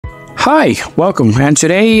Hi, welcome. And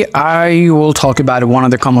today I will talk about one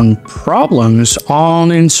of the common problems on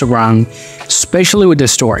Instagram, especially with the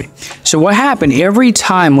story. So what happened every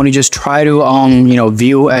time when you just try to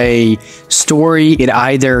view a story, it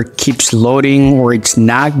either keeps loading or it's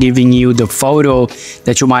not giving you the photo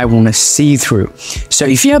that you might want to see through. So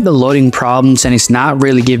if you have the loading problems and it's not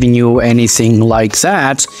really giving you anything like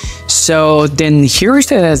that, so then here's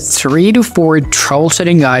the 3 to 4 trouble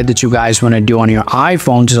setting guide that you guys want to do on your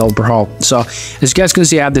iPhone to solve the problem. So as you guys can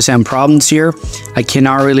see, I have the same problems here. I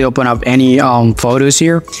cannot really open up any photos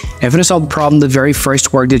here. If you want to solve the problem, the very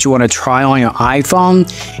first work that you want to try on your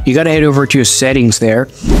iPhone, you got to head over to your settings there.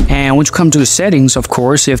 And once you come to the settings, of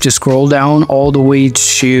course, you have to scroll down all the way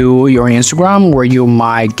to your Instagram where you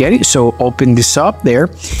might get it. So open this up there.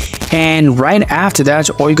 And right after that,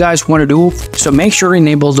 all you guys want to do, so make sure you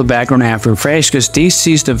enable the background after refresh, because this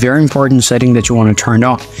is the very important setting that you want to turn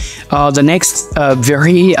on. The next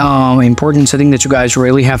very important setting that you guys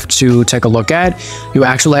really have to take a look at, you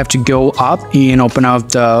actually have to go up and open up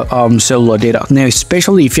the cellular data. Now,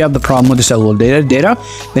 especially if you have the problem with the cellular data,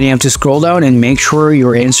 then you have to scroll down and make sure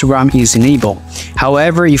your Instagram is enabled.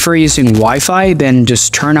 However, if you're using Wi-Fi, then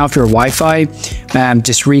just turn off your Wi-Fi,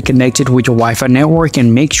 just reconnect it with your Wi-Fi network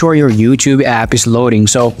and make sure your YouTube app is loading.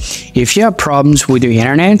 So if you have problems with your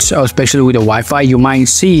internet, especially with the Wi-Fi, you might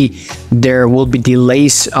see there will be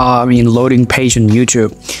delays in loading page on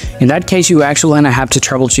YouTube. In that case, you actually gonna have to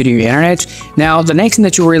troubleshoot your internet. Now, the next thing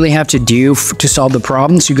that you really have to do to solve the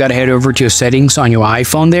problems, you gotta head over to your settings on your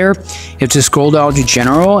iPhone there. You have to scroll down to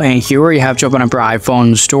general, and here you have to open up your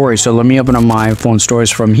iPhone storage. So let me open up my iPhone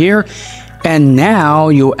storage from here. And now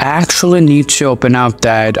you actually need to open up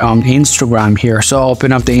that Instagram here. So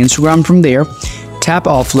open up the Instagram from there, tap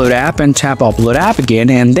offload app and tap upload app again,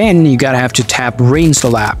 and then you gotta have to tap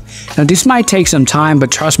reinstall app. Now this might take some time,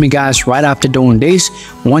 but trust me guys, right after doing this,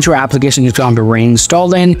 once your application is going to be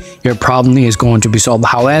reinstalled, then your problem is going to be solved.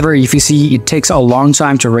 However, if you see it takes a long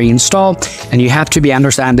time to reinstall, and you have to be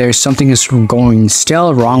understand there's something is going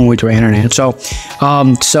still wrong with your internet. So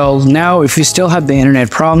now if you still have the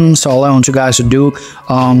internet problem, so all I want you guys to do,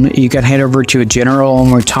 you can head over to general one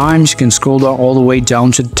more time. You can scroll down all the way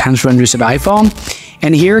down to the 10th reset iPhone,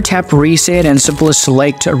 and here tap reset and simply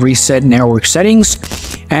select reset network settings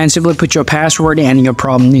and simply put your password, and your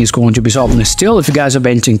problem is going to be solved. And still, if you guys have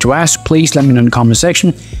anything to ask, please let me know in the comment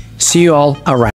section. See you all around.